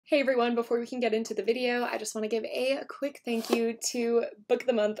Hey everyone, before we can get into the video, I just want to give a quick thank you to Book of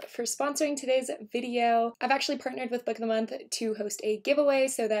the Month for sponsoring today's video. I've actually partnered with Book of the Month to host a giveaway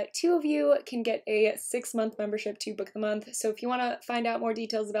so that 2 of you can get a 6-month membership to Book of the Month. So if you want to find out more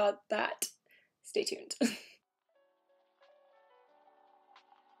details about that, stay tuned.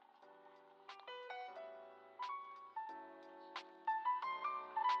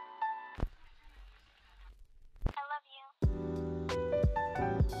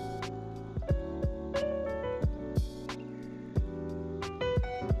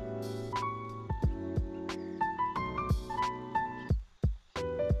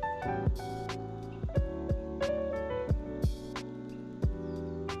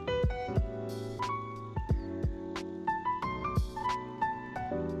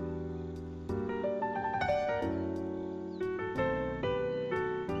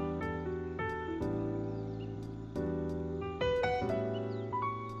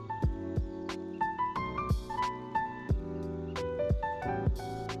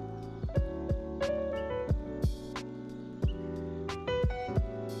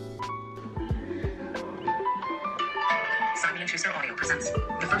 Audio presents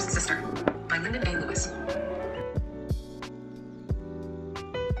The First Sister by Lyndon A. Lewis.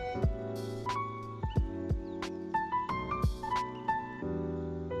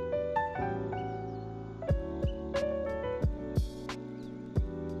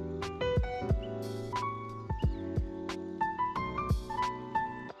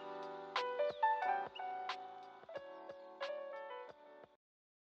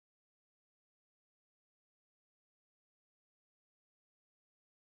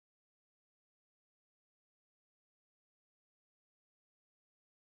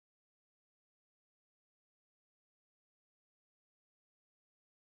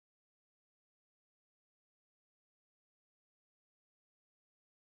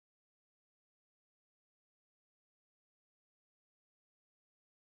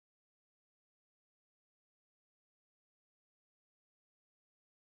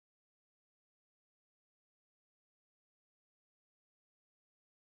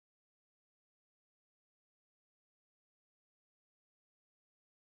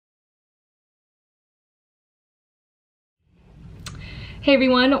 Hey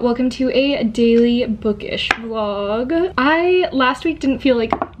everyone, welcome to a daily bookish vlog. I last week didn't feel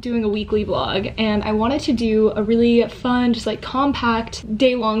like doing a weekly vlog and I wanted to do a really fun, just like compact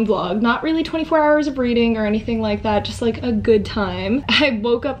day-long vlog. Not really 24 hours of reading or anything like that, just like a good time. I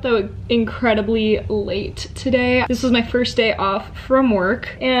woke up though incredibly late today. This was my first day off from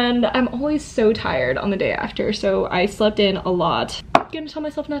work and I'm always so tired on the day after, so I slept in a lot. I'm gonna tell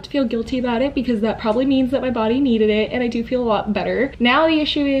myself not to feel guilty about it because that probably means that my body needed it and I do feel a lot better. Now the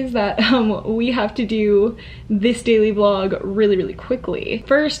issue is that we have to do this daily vlog really quickly.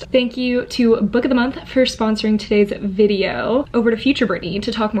 First, thank you to Book of the Month for sponsoring today's video. Over to future Brittany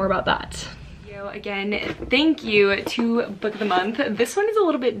to talk more about that. Again, thank you to Book of the Month. This one is a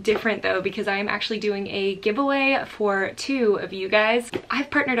little bit different though because I am actually doing a giveaway for 2 of you guys. I've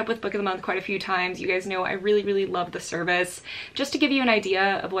partnered up with Book of the Month quite a few times. You guys know I really love the service. Just to give you an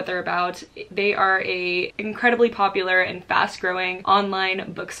idea of what they're about, they are a incredibly popular and fast-growing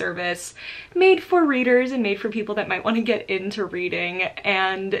online book service made for readers and made for people that might want to get into reading,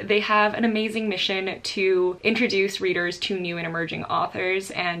 and they have an amazing mission to introduce readers to new and emerging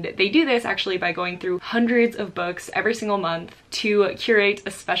authors, and they do this actually by going through hundreds of books every single month to curate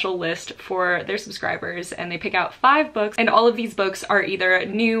a special list for their subscribers, and they pick out 5 books, and all of these books are either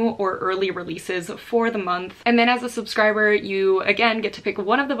new or early releases for the month. And then as a subscriber, you again get to pick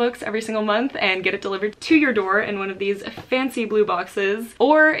one of the books every single month and get it delivered to your door in one of these fancy blue boxes.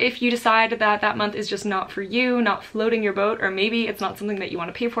 Or if you decide that that month is just not for you, not floating your boat, or maybe it's not something that you want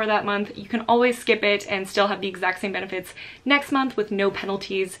to pay for that month, you can always skip it and still have the exact same benefits next month with no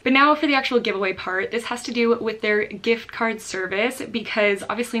penalties. But now for the actual giveaway part, this has to do with their gift card service, because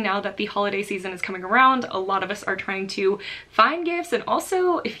obviously now that the holiday season is coming around, a lot of us are trying to find gifts, and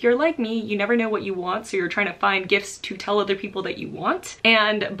also if you're like me, you never know what you want, so you're trying to find gifts to tell other people that you want.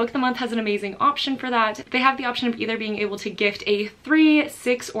 And Book of the Month has an amazing option for that. They have the option of either being able to gift a 3,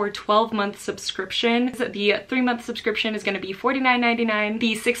 6, or 12-month subscription. The 3-month subscription is going to be $49.99,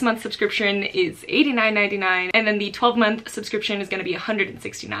 the 6-month subscription is $89.99, and then the 12-month subscription is going to be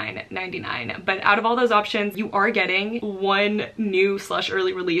 $169.99. but out of all those options, you are getting one new /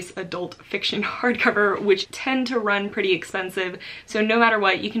 early release adult fiction hardcover, which tend to run pretty expensive. So no matter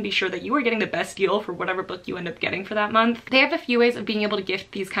what, you can be sure that you are getting the best deal for whatever book you end up getting for that month. They have a few ways of being able to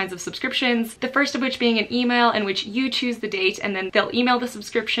gift these kinds of subscriptions. The first of which being an email in which you choose the date and then they'll email the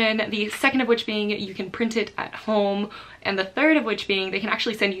subscription. The second of which being you can print it at home. And the third of which being they can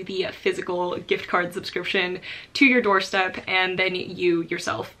actually send you the physical gift card subscription to your doorstep, and then you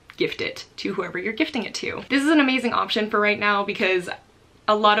yourself gift it to whoever you're gifting it to. This is an amazing option for right now because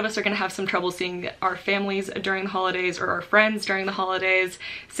a lot of us are going to have some trouble seeing our families during the holidays or our friends during the holidays.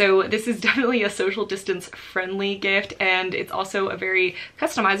 So this is definitely a social distance friendly gift, and it's also a very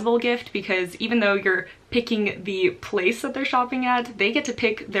customizable gift because even though you're picking the place that they're shopping at, they get to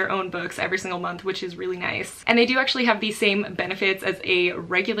pick their own books every single month, which is really nice. And they do actually have the same benefits as a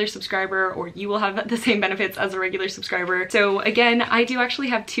regular subscriber, or you will have the same benefits as a regular subscriber. So again, I do actually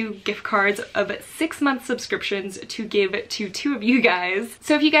have 2 gift cards of 6-month subscriptions to give to 2 of you guys.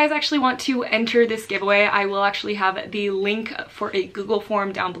 So if you guys actually want to enter this giveaway, I will actually have the link for a Google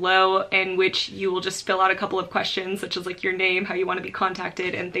form down below in which you will just fill out a couple of questions such as like your name, how you want to be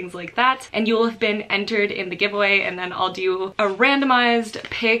contacted, and things like that. And you will have been entered in the giveaway, and then I'll do a randomized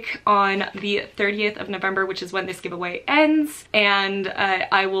pick on the 30th of November, which is when this giveaway ends, and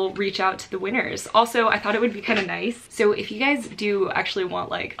I will reach out to the winners. Also, I thought it would be kind of nice, so if you guys do actually want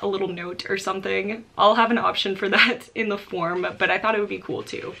like a little note or something, I'll have an option for that in the form, but I thought it would be cool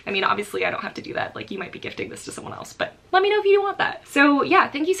too. I mean, obviously I don't have to do that, like you might be gifting this to someone else, but let me know if you want that. So yeah,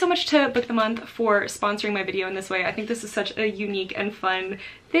 thank you so much to Book of the Month for sponsoring my video in this way. I think this is such a unique and fun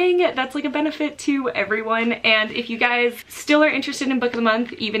thing that's like a benefit to everyone. And if you guys still are interested in Book of the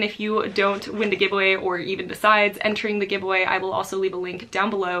Month, even if you don't win the giveaway or even besides entering the giveaway, I will also leave a link down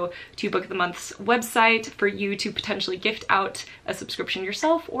below to Book of the Month's website for you to potentially gift out a subscription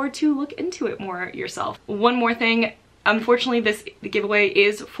yourself or to look into it more yourself. One more thing, unfortunately the giveaway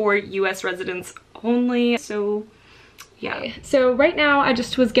is for US residents only, so yeah. So right now I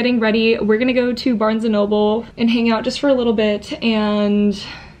just was getting ready. We're gonna go to Barnes & Noble and hang out just for a little bit, and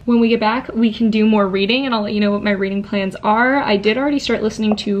when we get back we can do more reading and I'll let you know what my reading plans are. I did already start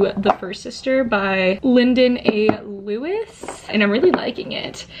listening to The First Sister by Lyndon A. Lewis and I'm really liking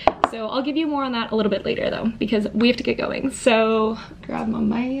it. So I'll give you more on that a little bit later though, because we have to get going. So grab my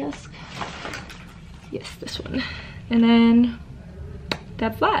mask. Yes, this one. And then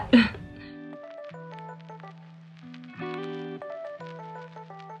that's that.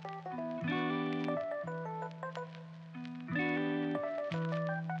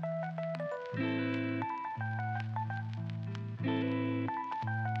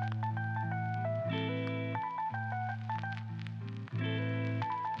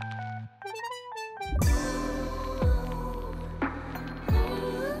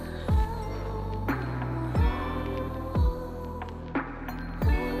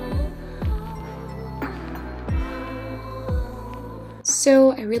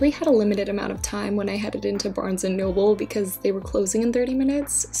 So I really had a limited amount of time when I headed into Barnes & Noble because they were closing in 30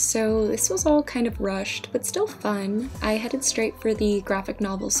 minutes, so this was all kind of rushed, but still fun. I headed straight for the graphic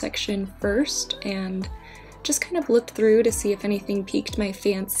novel section first and just kind of looked through to see if anything piqued my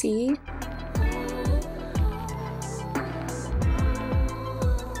fancy.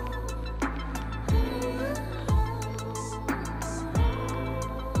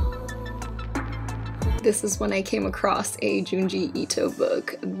 This is when I came across a Junji Ito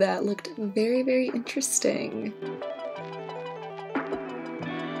book that looked very, very interesting.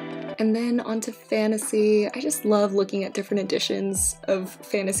 And then onto fantasy. I just love looking at different editions of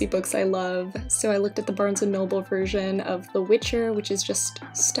fantasy books I love. So I looked at the Barnes & Noble version of The Witcher, which is just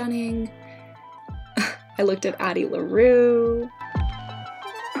stunning. I looked at Addie LaRue.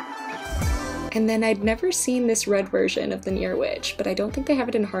 And then I'd never seen this red version of The Near Witch, but I don't think they have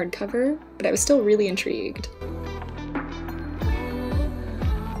it in hardcover, but I was still really intrigued.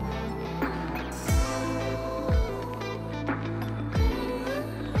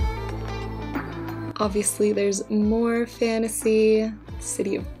 Obviously there's more fantasy,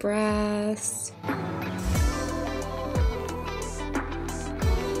 City of Brass.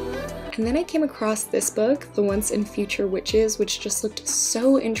 And then I came across this book, The Once and Future Witches, which just looked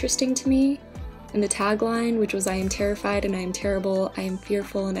so interesting to me. And the tagline, which was I am terrified and I am terrible, I am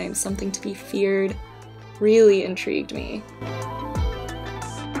fearful and I am something to be feared, really intrigued me.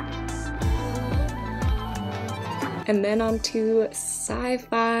 And then on to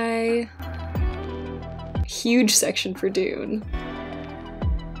sci-fi. Huge section for Dune.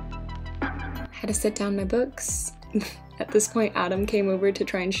 Had to set down my books. At this point, Adam came over to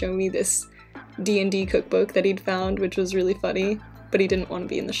try and show me this D&D cookbook that he'd found, which was really funny, but he didn't want to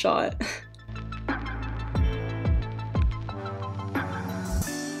be in the shot.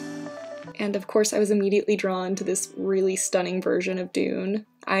 And of course I was immediately drawn to this really stunning version of Dune.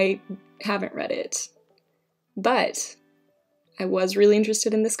 I haven't read it, but I was really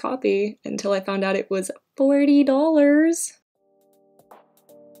interested in this copy until I found out it was $40.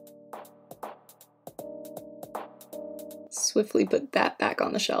 Swiftly put that back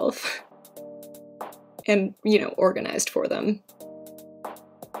on the shelf. And, you know, organized for them.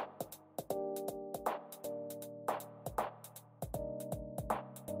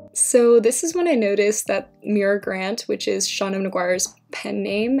 So this is when I noticed that Mira Grant, which is Sean M. Maguire's pen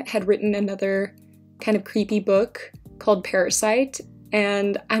name, had written another kind of creepy book called Parasite,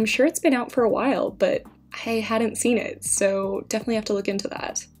 and I'm sure it's been out for a while, but I hadn't seen it, so definitely have to look into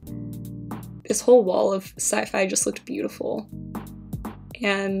that. This whole wall of sci-fi just looked beautiful.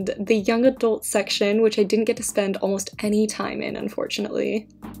 And the young adult section, which I didn't get to spend almost any time in, unfortunately.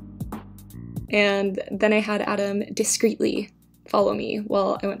 And then I had Adam discreetly follow me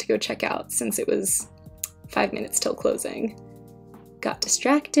while I went to go check out, since it was 5 minutes till closing. Got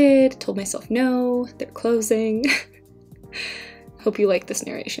distracted, told myself no, they're closing. Hope you like this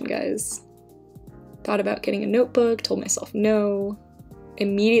narration, guys. Thought about getting a notebook, told myself no.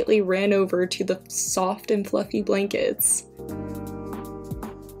 Immediately ran over to the soft and fluffy blankets.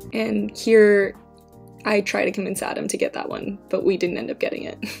 And here I try to convince Adam to get that one, but we didn't end up getting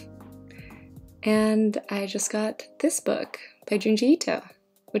it. And I just got this book by Junji Ito,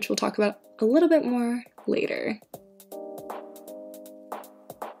 which we'll talk about a little bit more later.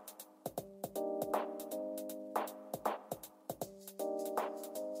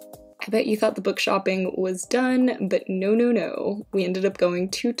 I bet you thought the book shopping was done, but no, no, no. We ended up going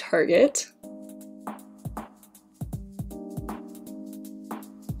to Target.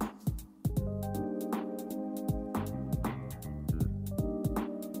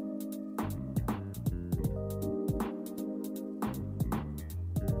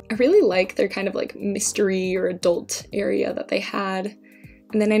 I really like their kind of like mystery or adult area that they had.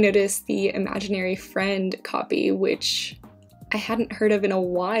 And then I noticed the Imaginary Friend copy, which I hadn't heard of in a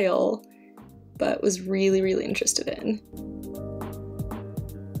while, but was really, really interested in.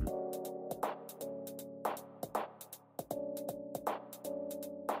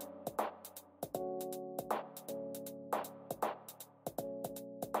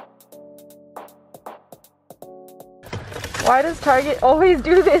 Why does Target always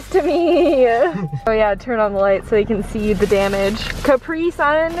do this to me? Oh yeah, turn on the light so they can see the damage. Capri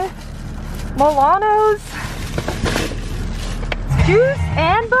Sun, Milano's, juice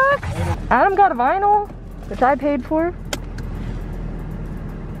and books. Adam got a vinyl, which I paid for.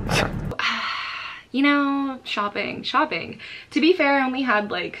 You know, shopping. To be fair, I only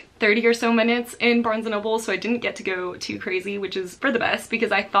had like 30 or so minutes in Barnes & Noble, so I didn't get to go too crazy, which is for the best, because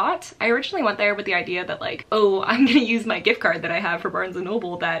I originally went there with the idea that like, oh, I'm gonna use my gift card that I have for Barnes &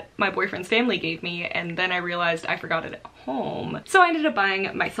 Noble that my boyfriend's family gave me, and then I realized I forgot it at home. So I ended up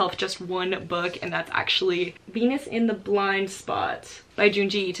buying myself just one book, and that's actually Venus in the Blind Spot by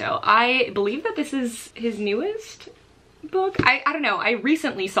Junji Ito. I believe that this is his newest book. I don't know, I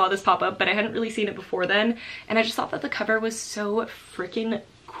recently saw this pop up, but I hadn't really seen it before then, and I just thought that the cover was so freaking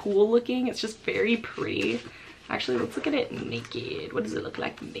cool looking. It's just very pretty. Actually, let's look at it naked. What does it look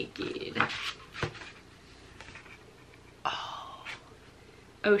like naked?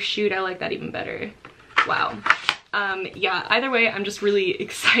 Oh shoot, I like that even better. Wow. Yeah, either way, I'm just really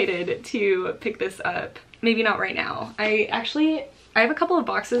excited to pick this up. Maybe not right now. I have a couple of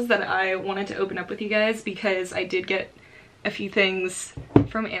boxes that I wanted to open up with you guys, because I did get a few things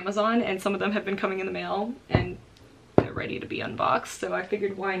from Amazon, and some of them have been coming in the mail and they're ready to be unboxed, so I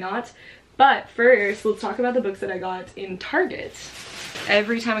figured why not. But first, let's talk about the books that I got in Target.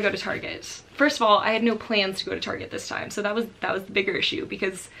 Every time I go to Target, first of all, I had no plans to go to Target this time, so that was the bigger issue,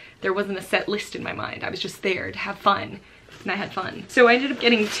 because there wasn't a set list in my mind. I was just there to have fun, and I had fun. So I ended up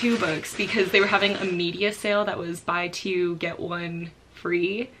getting 2 books because they were having a media sale that was buy 2 get 1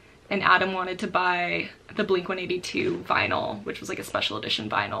 free, and Adam wanted to buy the Blink-182 vinyl, which was like a special edition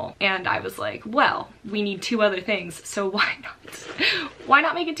vinyl, and I was like, well, we need 2 other things, so why not? Why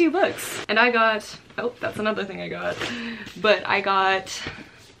not make it 2 books? And I got, oh, that's another thing I got, but I got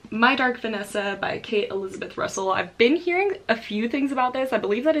My Dark Vanessa by Kate Elizabeth Russell. I've been hearing a few things about this. I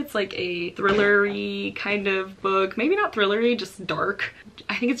believe that it's like a thriller-y kind of book. Maybe not thriller-y, just dark.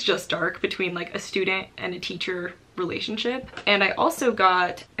 I think it's just dark, between like a student and a teacher relationship. And I also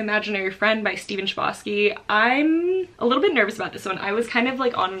got Imaginary Friend by Stephen Chbosky. I'm a little bit nervous about this one. I was kind of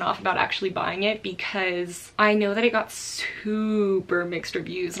like on and off about actually buying it, because I know that it got super mixed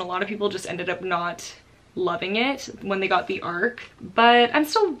reviews, and a lot of people just ended up not loving it when they got the arc, but I'm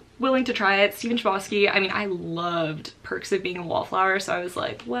still willing to try it. Stephen Chbosky, I mean, I loved Perks of Being a Wallflower, so I was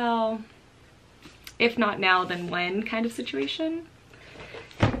like, well, if not now, then when kind of situation.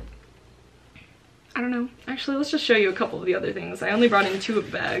 I don't know. Actually, let's just show you a couple of the other things. I only brought in 2 of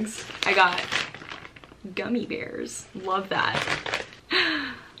the bags. I got gummy bears. Love that.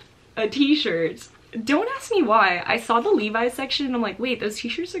 A t-shirt. Don't ask me why. I saw the Levi's section and I'm like, wait, those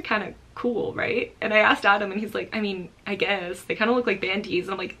t-shirts are kind of cool, right? And I asked Adam and he's like, I mean, I guess. They kind of look like band tees.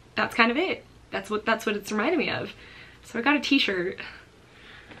 And I'm like, that's kind of it. That's what it's reminding me of. So I got a t-shirt.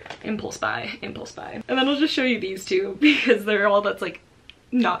 Impulse buy, impulse buy. And then I'll just show you these 2 because they're all that's like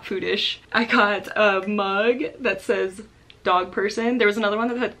not foodish. I got a mug that says dog person. There was another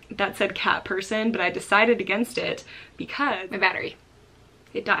one that said cat person, but I decided against it because my battery,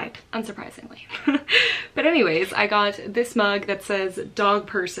 it died, unsurprisingly. But anyways, I got this mug that says dog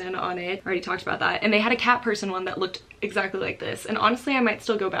person on it. I already talked about that. And they had a cat person one that looked exactly like this. And honestly, I might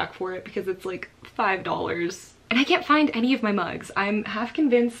still go back for it because it's like $5. And I can't find any of my mugs. I'm half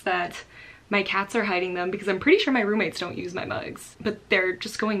convinced that my cats are hiding them because I'm pretty sure my roommates don't use my mugs, but they're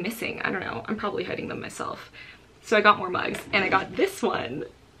just going missing. I don't know. I'm probably hiding them myself. So I got more mugs and I got this one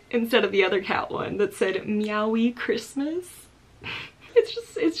instead of the other cat one that said Meowie Christmas.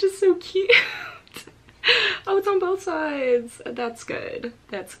 It's just so cute. Oh, it's on both sides. That's good.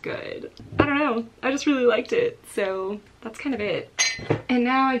 That's good. I don't know. I just really liked it. So that's kind of it. And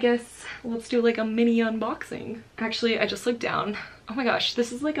now I guess let's do like a mini unboxing. Actually, I just looked down. Oh my gosh,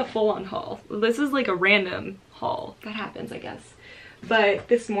 this is like a full-on haul. This is like a random haul. That happens, I guess. But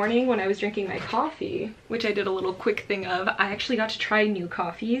this morning when I was drinking my coffee, which I did a little quick thing of, I actually got to try new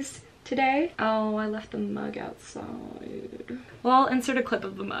coffees today. Oh, I left the mug outside. Well, I'll insert a clip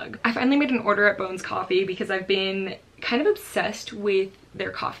of the mug. I finally made an order at Bones Coffee because I've been kind of obsessed with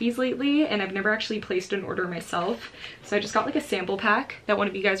their coffees lately and I've never actually placed an order myself. So I just got like a sample pack that one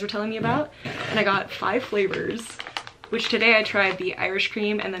of you guys were telling me about and I got 5 flavors, which today I tried the Irish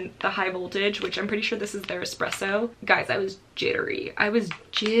cream and then the high voltage, which I'm pretty sure this is their espresso. Guys, I was jittery. I was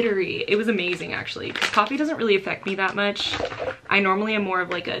jittery. It was amazing actually, because coffee doesn't really affect me that much. I normally am more of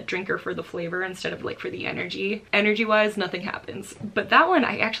like a drinker for the flavor instead of like for the energy. Energy wise, nothing happens. But that one,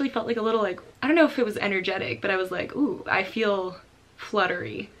 I actually felt like a little like, I don't know if it was energetic, but I was like, ooh, I feel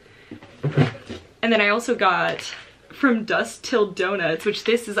fluttery. And then I also got From Dusk Till Donuts, which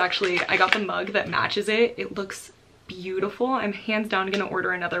this is actually, I got the mug that matches it. It looks beautiful. I'm hands down gonna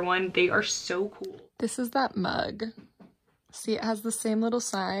order another one. They are so cool. This is that mug. See, it has the same little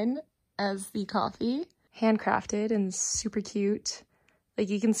sign as the coffee. Handcrafted and super cute. Like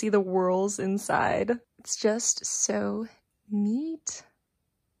you can see the whorls inside. It's just so neat.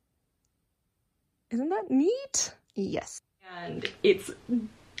 Isn't that neat? Yes. And it's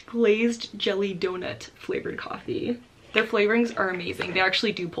glazed jelly donut flavored coffee. Their flavorings are amazing. They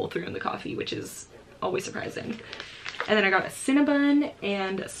actually do pull through in the coffee, which is always surprising. And then I got a Cinnabon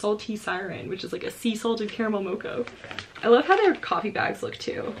and Salty Siren, which is like a sea salted caramel mocha. I love how their coffee bags look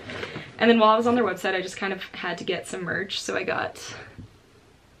too. And then while I was on their website, I just kind of had to get some merch. So I got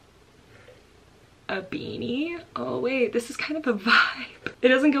a beanie. Oh wait, this is kind of a vibe. It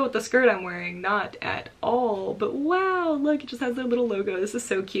doesn't go with the skirt I'm wearing, not at all, but wow, look, it just has their little logo. This is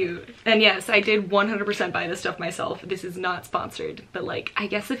so cute. And yes, I did 100% buy this stuff myself. This is not sponsored, but like, I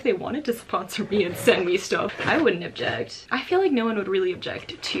guess if they wanted to sponsor me and send me stuff, I wouldn't object. I feel like no one would really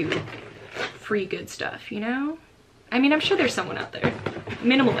object to free good stuff, you know? I mean, I'm sure there's someone out there.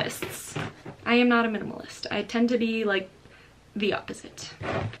 Minimalists. I am not a minimalist. I tend to be like the opposite.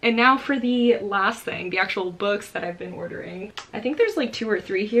 And now for the last thing, the actual books that I've been ordering. I think there's like 2 or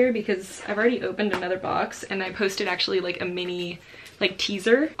 3 here because I've already opened another box and I posted actually like a mini like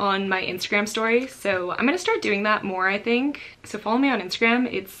teaser on my Instagram story. So I'm gonna start doing that more, I think. So follow me on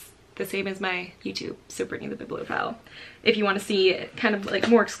Instagram. It's the same as my YouTube, so Brittany the Bibliophile, if you want to see kind of like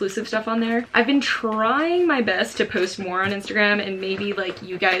more exclusive stuff on there. I've been trying my best to post more on Instagram and maybe like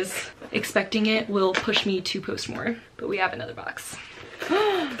you guys expecting it will push me to post more, but we have another box.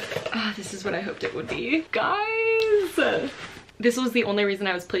 Oh, this is what I hoped it would be. Guys! This was the only reason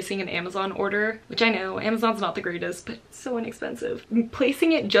I was placing an Amazon order, which I know Amazon's not the greatest, but it's so inexpensive. I'm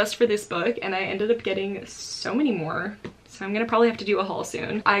placing it just for this book and I ended up getting so many more. So I'm gonna probably have to do a haul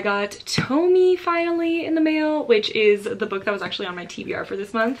soon. I got Tommy finally in the mail, which is the book that was actually on my TBR for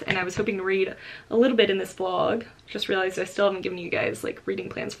this month, and I was hoping to read a little bit in this vlog. Just realized I still haven't given you guys like reading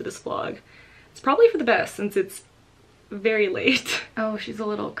plans for this vlog. It's probably for the best since it's very late. Oh, she's a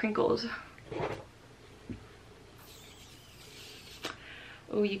little crinkled.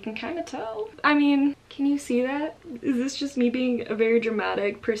 Oh, you can kind of tell. I mean, can you see that? Is this just me being a very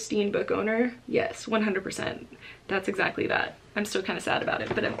dramatic, pristine book owner? Yes, 100%. That's exactly that. I'm still kind of sad about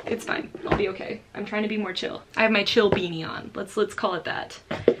it, but it's fine. I'll be okay. I'm trying to be more chill. I have my chill beanie on. Let's call it that.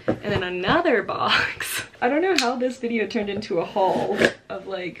 And then another box. I don't know how this video turned into a haul of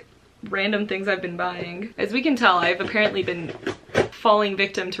like random things I've been buying. As we can tell, I've apparently been falling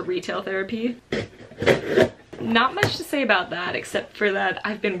victim to retail therapy. Not much to say about that, except for that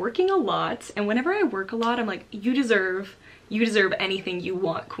I've been working a lot, and whenever I work a lot, I'm like, you deserve anything you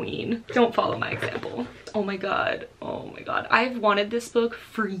want, queen. Don't follow my example. Oh my god, oh my god. I've wanted this book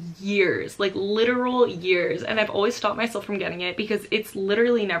for years, like literal years, and I've always stopped myself from getting it because it's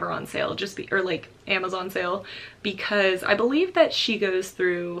literally never on sale, or like Amazon sale, because I believe that she goes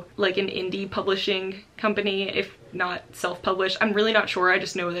through like an indie publishing company, if not self-published. I'm really not sure, I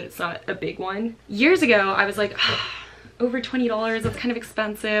just know that it's not a big one. Years ago, I was like, over $20, that's kind of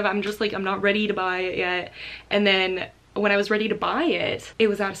expensive. I'm just like, I'm not ready to buy it yet. And then when I was ready to buy it, it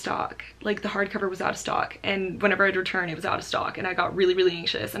was out of stock. Like the hardcover was out of stock, and whenever I'd return, it was out of stock, and I got really, really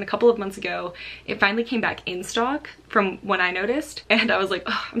anxious. And a couple of months ago, it finally came back in stock from when I noticed, and I was like,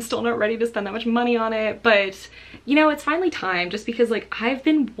 oh, I'm still not ready to spend that much money on it, but you know, it's finally time, just because like I've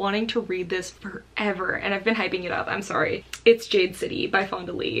been wanting to read this forever, and I've been hyping it up. I'm sorry. It's Jade City by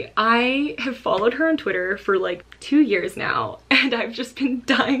Fonda Lee. I have followed her on Twitter for like 2 years now, and I've just been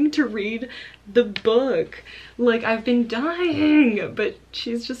dying to read the book. Like, I've been dying, but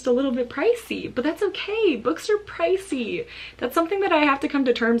she's just a little bit pricey, but that's okay. Books are pricey. That's something that I have to come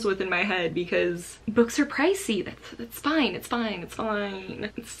to terms with in my head, because books are pricey. That's fine. It's fine. It's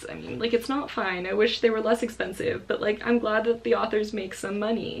fine. I mean, like, it's not fine. I wish they were less expensive, but like, I'm glad that the authors make some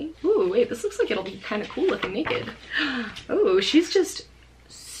money. Ooh, wait, this looks like it'll be kind of cool looking naked. Oh, she's just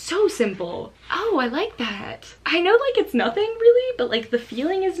so simple. Oh, I like that. I know like it's nothing really, but like the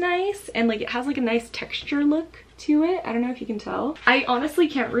feeling is nice, and like it has like a nice texture look to it. I don't know if you can tell. I honestly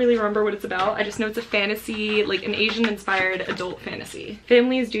can't really remember what it's about. I just know it's a fantasy, like an Asian inspired adult fantasy.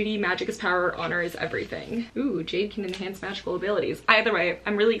 Family is duty, magic is power, honor is everything. Ooh, Jade can enhance magical abilities. Either way,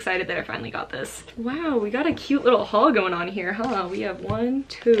 I'm really excited that I finally got this. Wow, we got a cute little haul going on here, huh? We have 1,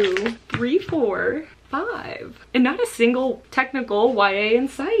 2, 3, 4, 5, and not a single technical YA in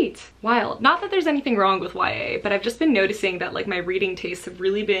sight. Wild. Not that there's anything wrong with YA, but I've just been noticing that like my reading tastes have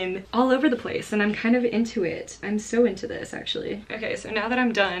really been all over the place, and I'm kind of into it. I'm so into this, actually. Okay, so now that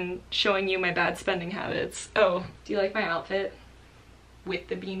I'm done showing you my bad spending habits. Oh, do you like my outfit? With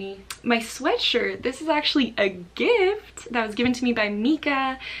the beanie. My sweatshirt, this is actually a gift that was given to me by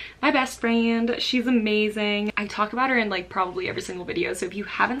Mika, my best friend. She's amazing. I talk about her in like probably every single video, so if you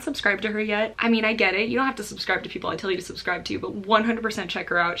haven't subscribed to her yet, I mean, I get it, you don't have to subscribe to people I tell you to subscribe to, but 100% check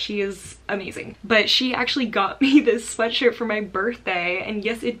her out. She is amazing. But she actually got me this sweatshirt for my birthday, and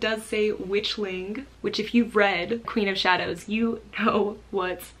yes, it does say Witchling, which if you've read Queen of Shadows, you know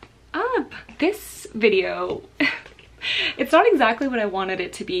what's up. This video it's not exactly what I wanted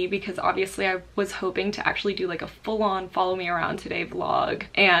it to be, because obviously I was hoping to actually do like a full-on follow me around today vlog,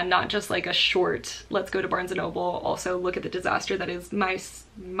 and not just like a short let's go to Barnes & Noble, also look at the disaster that is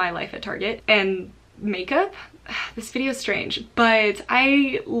my life at Target, and makeup. This video is strange, but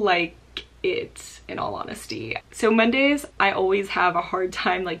I like it, in all honesty. So Mondays, I always have a hard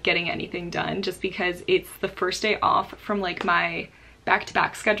time like getting anything done, just because it's the first day off from like my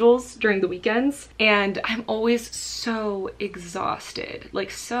back-to-back schedules during the weekends, and I'm always so exhausted,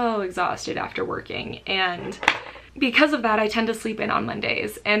 like so exhausted after working, and because of that I tend to sleep in on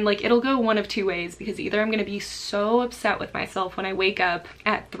Mondays, and like it'll go one of two ways, because either I'm gonna be so upset with myself when I wake up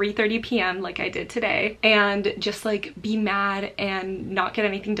at 3:30 p.m. like I did today, and just like be mad and not get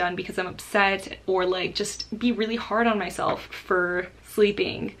anything done because I'm upset, or like just be really hard on myself for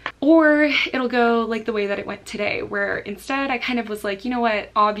sleeping, or it'll go like the way that it went today, where instead I kind of was like, you know what,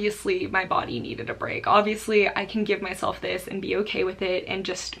 obviously my body needed a break, obviously I can give myself this and be okay with it and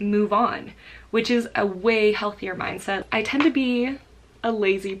just move on, which is a way healthier mindset. I tend to be a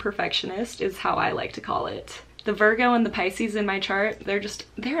lazy perfectionist, is how I like to call it. The Virgo and the Pisces in my chart,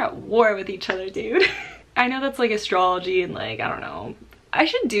 they're at war with each other, dude. I know that's like astrology and like, I don't know, I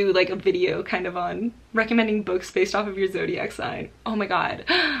should do like a video kind of on recommending books based off of your zodiac sign. Oh my god,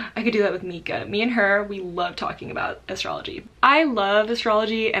 I could do that with Mika. Me and her, we love talking about astrology. I love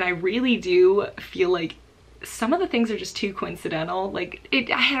astrology, and I really do feel like some of the things are just too coincidental. Like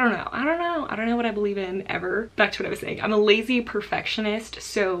I don't know what I believe in ever. Back to what I was saying, I'm a lazy perfectionist,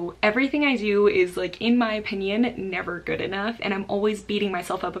 so everything I do is like, in my opinion, never good enough, and I'm always beating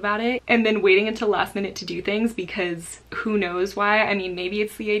myself up about it and then waiting until last minute to do things, because who knows why. I mean, maybe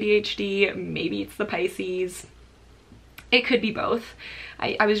it's the ADHD, maybe it's the Pisces, it could be both.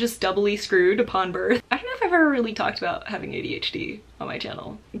 I was just doubly screwed upon birth. I don't know if I've ever really talked about having ADHD on my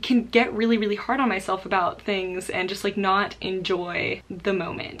channel. I can get really, really hard on myself about things and just like not enjoy the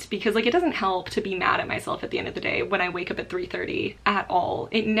moment, because like it doesn't help to be mad at myself at the end of the day when I wake up at 3:30 at all.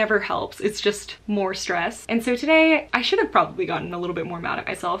 It never helps. It's just more stress. And so today I should have probably gotten a little bit more mad at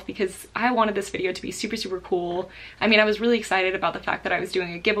myself because I wanted this video to be super, super cool. I mean, I was really excited about the fact that I was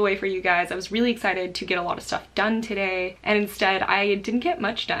doing a giveaway for you guys. I was really excited to get a lot of stuff done today, and instead I didn't get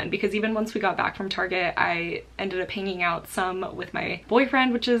much done because even once we got back from Target, I ended up hanging out some with my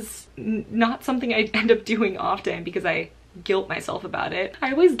boyfriend, which is not something I end up doing often because I guilt myself about it.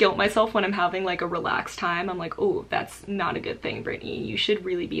 I always guilt myself when I'm having like a relaxed time. I'm like, oh, that's not a good thing, Brittany. You should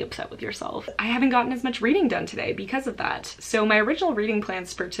really be upset with yourself. I haven't gotten as much reading done today because of that. So my original reading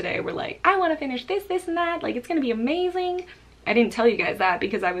plans for today were like, I want to finish this, this, and that. Like, it's gonna be amazing. I didn't tell you guys that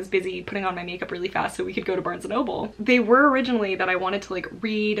because I was busy putting on my makeup really fast so we could go to Barnes & Noble. They were originally that I wanted to like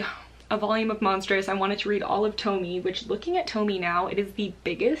read a volume of Monstrous. I wanted to read all of Tomi, which looking at Tomi now, it is the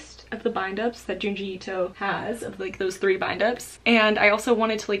biggest of the bind-ups that Junji Ito has, of like those 3 bind-ups. And I also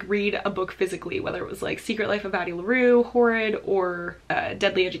wanted to like read a book physically, whether it was like Secret Life of Addie LaRue, Horrid, or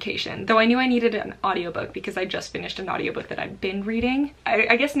Deadly Education. Though I knew I needed an audiobook because I just finished an audiobook that I'd been reading.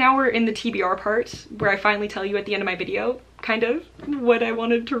 I guess now we're in the TBR part where I finally tell you at the end of my video kind of what I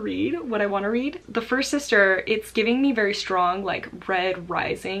wanted to read, what I want to read. The First Sister, it's giving me very strong like Red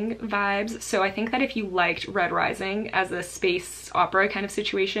Rising vibes. So I think that if you liked Red Rising as a space opera kind of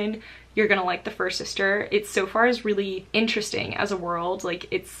situation, you're gonna like The First Sister. It so far is really interesting as a world. Like,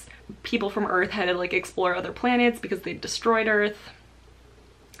 it's people from Earth had to like explore other planets because they destroyed Earth.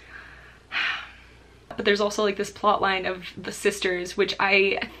 But there's also like this plot line of the sisters, which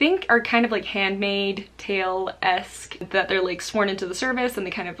I think are kind of like Handmaid Tale-esque, that they're like sworn into the service and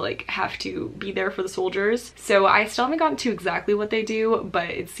they kind of like have to be there for the soldiers. So I still haven't gotten to exactly what they do, but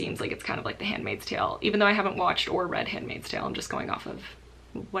it seems like it's kind of like the Handmaid's Tale, even though I haven't watched or read Handmaid's Tale. I'm just going off of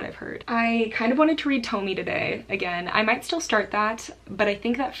what I've heard. I kind of wanted to read Tomi today again. I might still start that, but I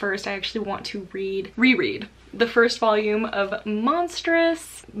think that first I actually want to reread the first volume of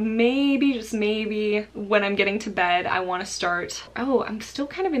Monstrous. Maybe, just maybe, when I'm getting to bed, I want to start. Oh, I'm still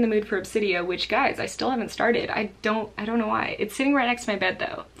kind of in the mood for Obsidia, which, guys, I still haven't started. I don't know why. It's sitting right next to my bed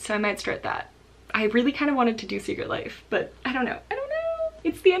though, so I might start that. I really kind of wanted to do Secret Life, but I don't know.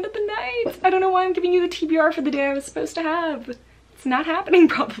 It's the end of the night. I don't know why I'm giving you the TBR for the day I was supposed to have. It's not happening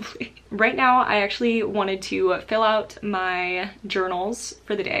probably. Right now, I actually wanted to fill out my journals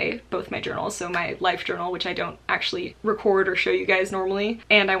for the day, both my journals, so my life journal, which I don't actually record or show you guys normally,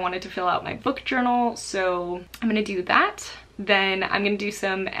 and I wanted to fill out my book journal, so I'm gonna do that. Then I'm gonna do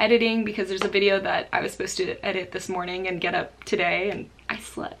some editing because there's a video that I was supposed to edit this morning and get up today, and I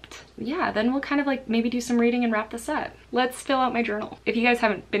slept. Yeah, then we'll kind of like maybe do some reading and wrap this up. Let's fill out my journal. If you guys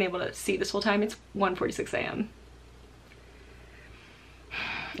haven't been able to see this whole time, it's 1:46 a.m.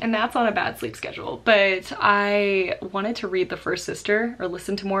 And that's on a bad sleep schedule, but I wanted to read The First Sister or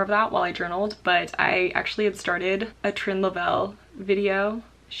listen to more of that while I journaled, but I actually had started a Trin Lavelle video.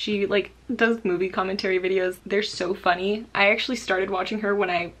 She like does movie commentary videos. They're so funny. I actually started watching her when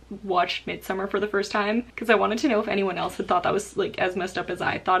I watched Midsummer for the first time because I wanted to know if anyone else had thought that was like as messed up as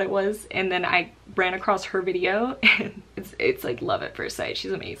I thought it was, and then I ran across her video and it's like love at first sight.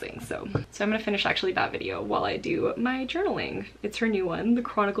 She's amazing. So I'm gonna finish actually that video while I do my journaling. It's her new one, The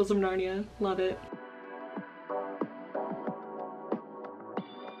Chronicles of Narnia. Love it.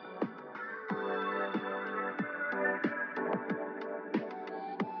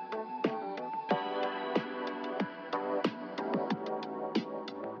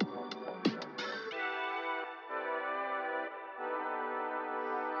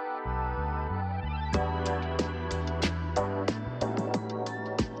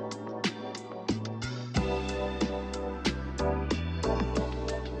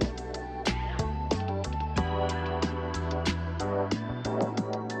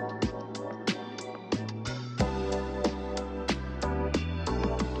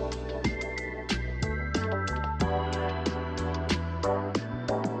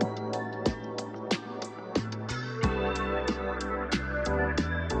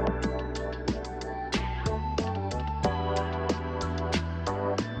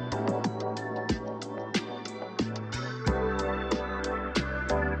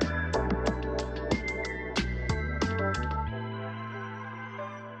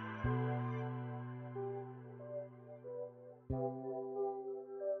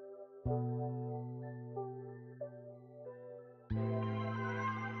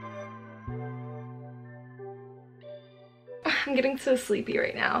 I'm getting so sleepy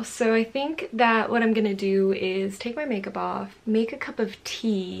right now. So I think that what I'm gonna do is take my makeup off, make a cup of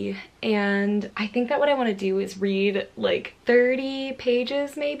tea, and I think that what I want to do is read like 30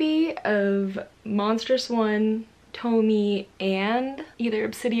 pages maybe of Monstrous One, Tomy, and either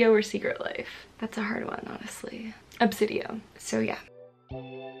Obsidio or Secret Life. That's a hard one, honestly. Obsidio. So yeah.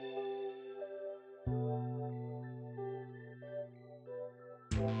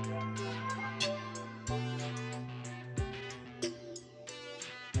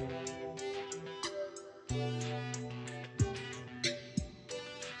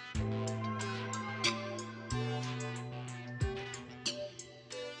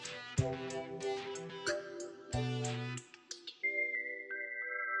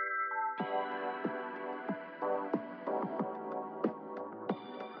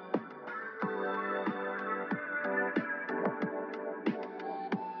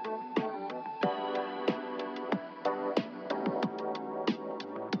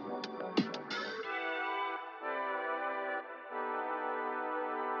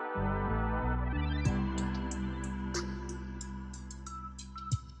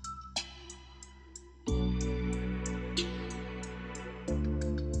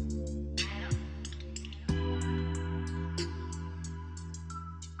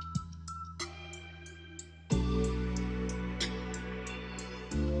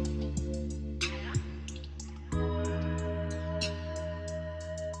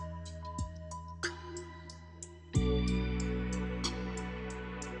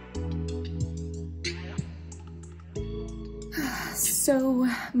 So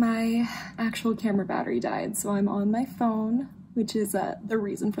my actual camera battery died, so I'm on my phone, which is the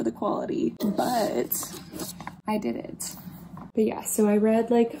reason for the quality, but I did it. But yeah, so I read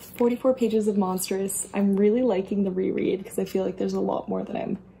like 44 pages of Monstrous. I'm really liking the reread because I feel like there's a lot more that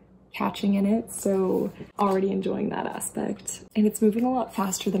I'm catching in it, so already enjoying that aspect. And it's moving a lot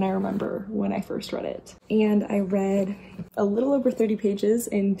faster than I remember when I first read it. And I read a little over 30 pages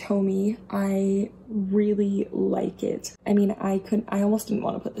in Tomy. I really like it. I mean, I almost didn't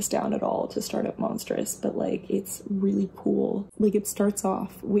want to put this down at all to start up Monstrous, but like it's really cool. Like it starts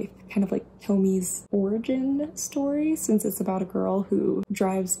off with kind of like Tomy's origin story, since it's about a girl who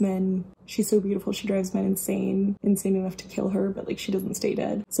drives men. She's so beautiful, she drives men insane enough to kill her, but like she doesn't stay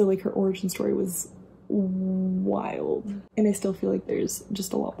dead. So like her origin story was wild, and I still feel like there's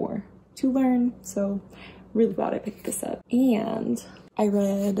just a lot more to learn, so really glad I picked this up. And I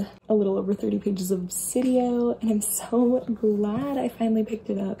read a little over 30 pages of Obsidio, and I'm so glad I finally picked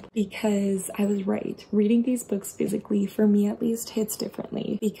it up because I was right. Reading these books physically, for me at least, hits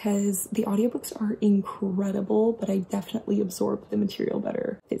differently because the audiobooks are incredible, but I definitely absorb the material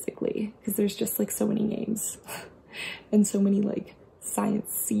better physically because there's just like so many names and so many like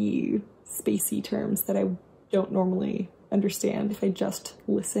science-y, spacey terms that I don't normally understand if I just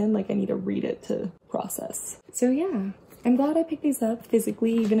listen. Like I need to read it to process. So yeah. I'm glad I picked these up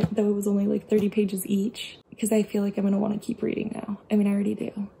physically, even though it was only like 30 pages each, because I feel like I'm gonna want to keep reading now. I mean, I already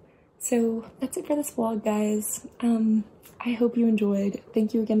do. So that's it for this vlog, guys. I hope you enjoyed.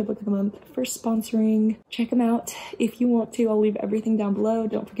 Thank you again to Book of the Month for sponsoring. Check them out if you want to. I'll leave everything down below.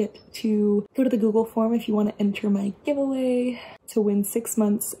 Don't forget to go to the Google form if you want to enter my giveaway to win 6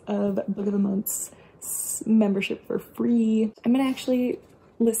 months of Book of the Month's membership for free. I'm gonna actually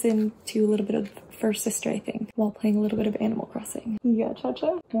listen to a little bit of First Sister, I think, while playing a little bit of Animal Crossing. Yeah,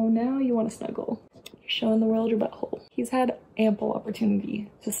 Cha-Cha? Oh, now you want to snuggle. You're showing the world your butthole. He's had ample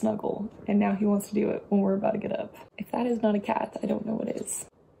opportunity to snuggle, and now he wants to do it when we're about to get up. If that is not a cat, I don't know what is.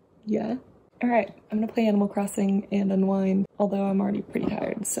 Yeah? Alright, I'm gonna play Animal Crossing and unwind, although I'm already pretty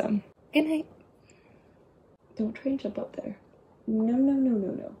tired, so good night. Don't try and jump up there. No, no, no,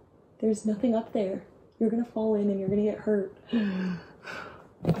 no, no. There's nothing up there. You're gonna fall in and you're gonna get hurt.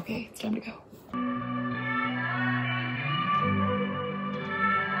 Okay, it's time to go.